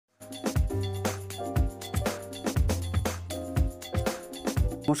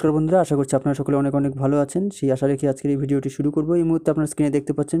নমস্কার বন্ধুরা, আশা করছি আপনারা সকলে অনেক অনেক ভালো আছেন। সেই আশা রেখে আজকের এই ভিডিওটি শুরু করব। এই মুহূর্তে আপনারা স্ক্রিনে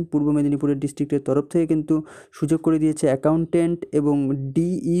দেখতে পাচ্ছেন পূর্ব মেদিনীপুরের ডিস্ট্রিক্টের তরফ থেকে কিন্তু সুযোগ করে দিয়েছে অ্যাকাউন্টেন্ট এবং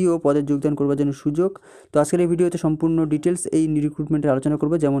ডিইও পদে যোগদান করবার জন্য সুযোগ। তো আজকের এই ভিডিওতে সম্পূর্ণ ডিটেলস এই রিক্রুটমেন্টের আলোচনা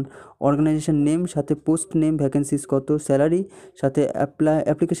করব, যেমন অর্গানাইজেশন নেম, সাথে পোস্ট নেম, ভ্যাকেন্সিস কত, স্যালারি, সাথে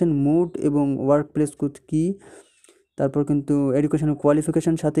অ্যাপ্লিকেশন মোড এবং ওয়ার্ক প্লেস কী, তারপর কিন্তু এডুকেশন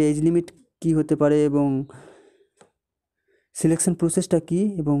কোয়ালিফিকেশান, সাথে এজ লিমিট কী হতে পারে এবং সিলেকশন প্রসেসটা কী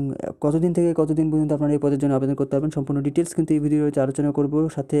এবং কতদিন থেকে কতদিন পর্যন্ত আপনারা এই পদের জন্য আবেদন করতে পারবেন, সম্পূর্ণ ডিটেলস কিন্তু এই ভিডিওতে আলোচনা করব।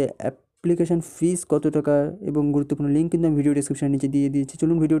 সাথে অ্যাপ্লিকেশন ফিস কত টাকা এবং গুরুত্বপূর্ণ লিঙ্ক কিন্তু আমি ভিডিও ডিসক্রিপশনের নিচে দিয়ে দিয়েছি।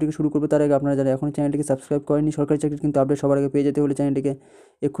 চলুন ভিডিওটিকে শুরু করবো। তার আগে আপনারা যারা এখনও চ্যানেলটিকে সাবস্ক্রাইব করেননি, সরকারি চাকরির কিন্তু আপডেট সবার আগে পেয়ে যেতে হলে চ্যানেলটিকে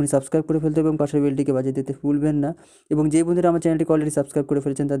এক্ষুনি সাবস্ক্রাইব করে ফেলতে এবং পাশের বেলটিকে বাজিয়ে দিতে ভুলবেন না। এবং যে বন্ধুরা আমার চ্যানেলটিকে অলরেডি সাবস্ক্রাইব করে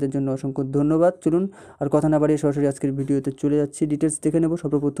ফেলেছেন তাদের জন্য অসংখ্য ধন্যবাদ। চলুন আর কথা না বাড়িয়ে সরাসরি আজকের ভিডিওতে চলে যাচ্ছি, ডিটেলস দেখে নেব।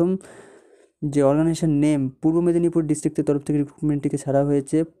 সর্বপ্রথম যে অর্গানাইজেশন নেম, পূর্ব মেদিনীপুর ডিস্ট্রিক্টের তরফ থেকে রিক্রুটমেন্টটিকে ছাড়া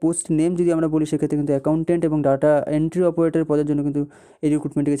হয়েছে। পোস্ট নেম যদি আমরা বলি সেক্ষেত্রে কিন্তু অ্যাকাউন্টেন্ট এবং ডাটা এন্ট্রি অপারেটর পদের জন্য কিন্তু এই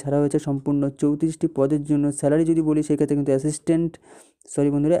রিক্রুটমেন্টটিকে ছাড়া হয়েছে সম্পূর্ণ 34টি পদের জন্য। স্যালারি যদি বলি সেক্ষেত্রে কিন্তু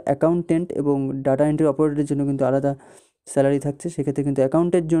অ্যাকাউন্টেন্ট এবং ডাটা এন্ট্রি অপারেটরের জন্য কিন্তু আলাদা স্যালারি থাকছে। সেক্ষেত্রে কিন্তু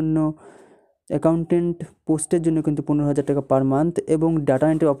অ্যাকাউন্টেন্ট পোস্টের জন্য কিন্তু 15,000 টাকা পার মান্থ এবং ডাটা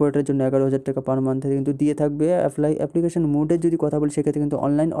এন্ট্রি অপারেটরের জন্য 11,000 টাকা পার মান্থে কিন্তু দিয়ে থাকবে। অ্যাপ্লিকেশন মোডের যদি কথা বলি সেক্ষেত্রে কিন্তু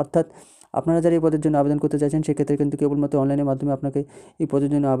অনলাইন, অর্থাৎ আপনারা যারা এই পদের জন্য আবেদন করতে চাইছেন সেক্ষেত্রে কিন্তু কেবলমাত্র অনলাইনের মাধ্যমে আপনাকে এই পদের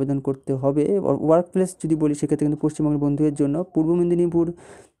জন্য আবেদন করতে হবে। ওয়ার্ক প্লেস যদি বলি সেক্ষেত্রে কিন্তু পশ্চিমবঙ্গের বন্ধুদের জন্য পূর্ব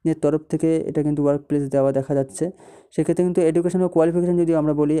মেদিনীপুরের তরফ থেকে এটা কিন্তু ওয়ার্ক প্লেস দেওয়া দেখা যাচ্ছে। সেক্ষেত্রে কিন্তু এডুকেশনাল কোয়ালিফিকেশান যদি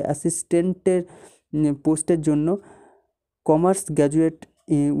আমরা বলি, অ্যাসিস্ট্যান্টের পোস্টের জন্য commerce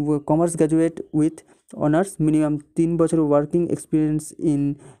graduate with honours, minimum 3 বছর working experience in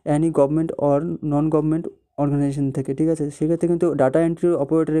Annie government or non government organisation থেকে, ঠিক আছে। সেক্ষেত্রে কিন্তু ডাটা এন্ট্রি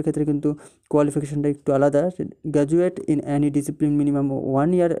অপারেটরের ক্ষেত্রে কিন্তু কোয়ালিফিকেশানটা একটু আলাদা। Graduate in Annie discipline, minimum 1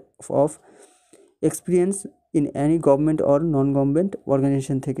 year of experience in Annie government or non government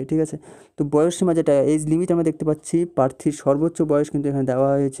organisation থেকে, ঠিক আছে। তো বয়স সীমা যেটা এজ লিমিট আমরা দেখতে পাচ্ছি, প্রার্থীর সর্বোচ্চ বয়স কিন্তু এখানে দেওয়া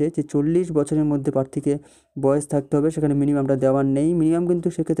হয়েছে যে 40 বছরের মধ্যে প্রার্থীকে বয়স থাকতে হবে। সেখানে মিনিমামটা দেওয়া নেই। মিনিমাম কিন্তু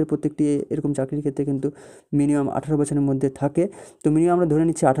সেক্ষেত্রে প্রত্যেকটি এরকম চাকরির ক্ষেত্রে কিন্তু মিনিমাম 18 বছরের মধ্যে থাকে। তো মিনিমাম আমরা ধরে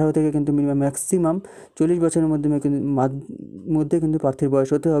নিচ্ছি 18 থেকে কিন্তু মিনিমাম ম্যাক্সিমাম 40 বছরের মধ্যে কিন্তু প্রার্থীর বয়স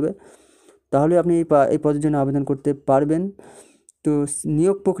হতে হবে, তাহলে আপনি এই পদের জন্য আবেদন করতে পারবেন। তো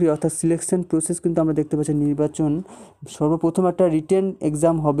নিয়োগ প্রক্রিয়া অর্থাৎ সিলেকশন প্রসেস কিন্তু আমরা দেখতে পাচ্ছি, নির্বাচন সর্বপ্রথম একটা রিটেন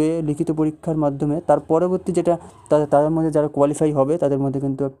এক্সাম হবে লিখিত পরীক্ষার মাধ্যমে। তার পরবর্তী যেটা তাদের মধ্যে যারা কোয়ালিফাই হবে তাদের মধ্যে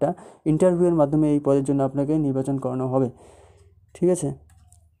কিন্তু একটা ইন্টারভিউয়ের মাধ্যমে এই পদের জন্য আপনাকে নির্বাচন করানো হবে, ঠিক আছে।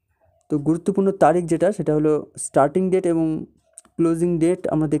 তো গুরুত্বপূর্ণ তারিখ যেটা সেটা হলো স্টার্টিং ডেট এবং ক্লোজিং ডেট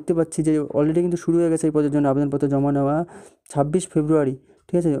আমরা দেখতে পাচ্ছি যে অলরেডি কিন্তু শুরু হয়ে গেছে এই পদের জন্য আবেদনপত্র জমা নেওয়া 26 ফেব্রুয়ারি,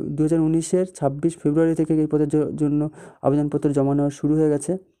 ঠিক আছে। 2019-এর 26 ফেব্রুয়ারি থেকে এই পদের জন্য আবেদনপত্র জমা নেওয়া শুরু হয়ে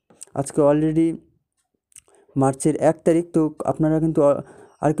গেছে। আজকে অলরেডি মার্চের 1 তারিখ। তো আপনারা কিন্তু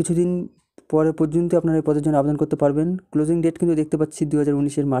আর কিছুদিন পরে পর্যন্ত আপনারা এই পদের জন্য আবেদন করতে পারবেন। ক্লোজিং ডেট কিন্তু দেখতে পাচ্ছি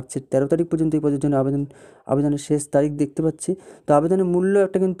 2019-এর মার্চের 13 তারিখ পর্যন্ত এই পদের জন্য আবেদনের শেষ তারিখ দেখতে পাচ্ছি। তো আবেদনের মূল্য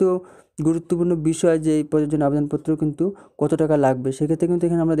একটা কিন্তু গুরুত্বপূর্ণ বিষয় যে এই পদের জন্য আবেদনপত্র কিন্তু কত টাকা লাগবে। সেক্ষেত্রে কিন্তু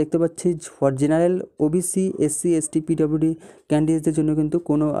এখানে আমরা দেখতে পাচ্ছি for general, OBC, SC, ST, PWD ক্যান্ডিডেটদের জন্য কিন্তু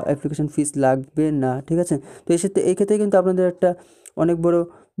কোনো অ্যাপ্লিকেশন ফিস লাগবে না, ঠিক আছে। তো এই ক্ষেত্রে কিন্তু আপনাদের একটা অনেক বড়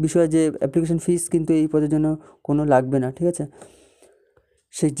বিষয় যে অ্যাপ্লিকেশন ফিস কিন্তু এই পদের জন্য কোনো লাগবে না, ঠিক আছে।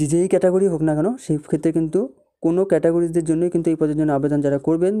 সেই যেই ক্যাটাগরি হোক না কেন সেই ক্ষেত্রে কিন্তু কোনো ক্যাটাগরিজদের জন্যই কিন্তু এই পদের জন্য আবেদন যারা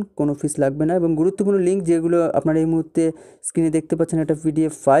করবেন কোনো ফিস লাগবে না। এবং গুরুত্বপূর্ণ লিঙ্ক যেগুলো আপনারা এই মুহূর্তে স্ক্রিনে দেখতে পাচ্ছেন একটা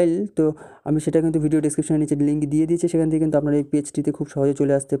পিডিএফ ফাইল, তো আমি সেটা কিন্তু ভিডিও ডিসক্রিপশনের নিচে লিঙ্ক দিয়ে দিয়েছি। সেখান থেকে কিন্তু আপনারা এই পেজটিতে খুব সহজে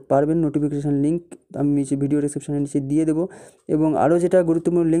চলে আসতে পারবেন। নোটিফিকেশান লিঙ্ক আমি ভিডিও ডিসক্রিপশনের নিচে দিয়ে দেবো। এবং আরও যেটা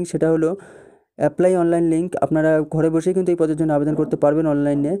গুরুত্বপূর্ণ লিঙ্ক সেটা হলো অ্যাপ্লাই অনলাইন লিঙ্ক। আপনারা ঘরে বসেই কিন্তু এই পদের জন্য আবেদন করতে পারবেন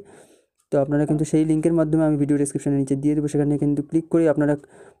অনলাইনে। তো আপনারা কিন্তু সেই লিঙ্কের মাধ্যমে আমি ভিডিও ডিসক্রিপশনের নিচে দিয়ে দেবো, সেখানে কিন্তু ক্লিক করে আপনারা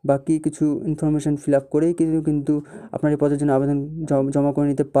বাকি কিছু ইনফরমেশান ফিল আপ করেই কিন্তু আপনার এই পদের জন্য আবেদন জমা করে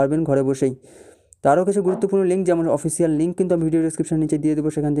নিতে পারবেন ঘরে বসেই। তারও কিছু গুরুত্বপূর্ণ লিঙ্ক যেমন অফিসিয়াল লিঙ্ক কিন্তু আমি ভিডিও ডিসক্রিপশনের নিচে দিয়ে দেবো।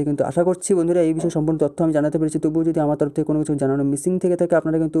 সেখান থেকে কিন্তু আশা করছি বন্ধুরা এই বিষয়ে সম্পূর্ণ তথ্য আমি জানাতে পেরেছি। তবুও যদি আমার তরফ থেকে কোনো কিছু জানানো মিসিং থেকে থাকে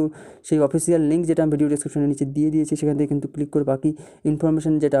আপনারা কিন্তু সেই অফিসিয়াল লিঙ্ক যেটা আমি ভিডিও ডিসক্রিপশনের নিচে দিয়ে দিয়েছি সেখান থেকে কিন্তু ক্লিক করে বাকি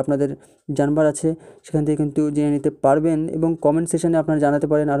ইনফরমেশান যেটা আপনাদের জানবার আছে সেখান থেকে কিন্তু জেনে নিতে পারবেন। এবং কমেন্ট সেশনে আপনারা জানাতে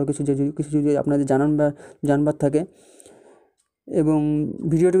পারেন আরও কিছু যদি আপনাদের জানবার থাকে। এবং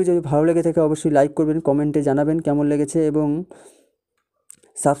ভিডিওটি যদি ভালো লেগে থাকে অবশ্যই লাইক করবেন, কমেন্টে জানাবেন কেমন লেগেছে এবং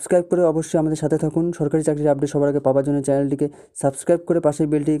সাবস্ক্রাইব করে অবশ্যই আমাদের সাথে থাকুন। সরকারি চাকরির আপডেট সবার আগে পাওয়ার জন্য চ্যানেলটিকে সাবস্ক্রাইব করে পাশের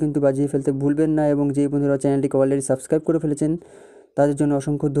বেলটি কিন্তু বাজিয়ে ফেলতে ভুলবেন না। এবং যেই বন্ধুরা চ্যানেলটিকে অলরেডি সাবস্ক্রাইব করে ফেলেছেন তাদের জন্য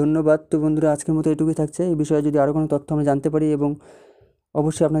অসংখ্য ধন্যবাদ। তো বন্ধুরা আজকের মতো এটুকুই থাকছে। এই বিষয়ে যদি আরও কোনো তথ্য আমরা জানতে পারি এবং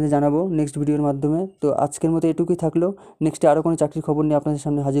অবশ্যই আপনাদের জানাবো নেক্সট ভিডিওর মাধ্যমে। তো আজকের মতো এটুকুই থাকলো, নেক্সটে আরও কোনো চাকরির খবর নিয়ে আপনাদের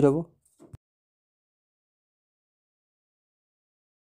সামনে হাজির হব।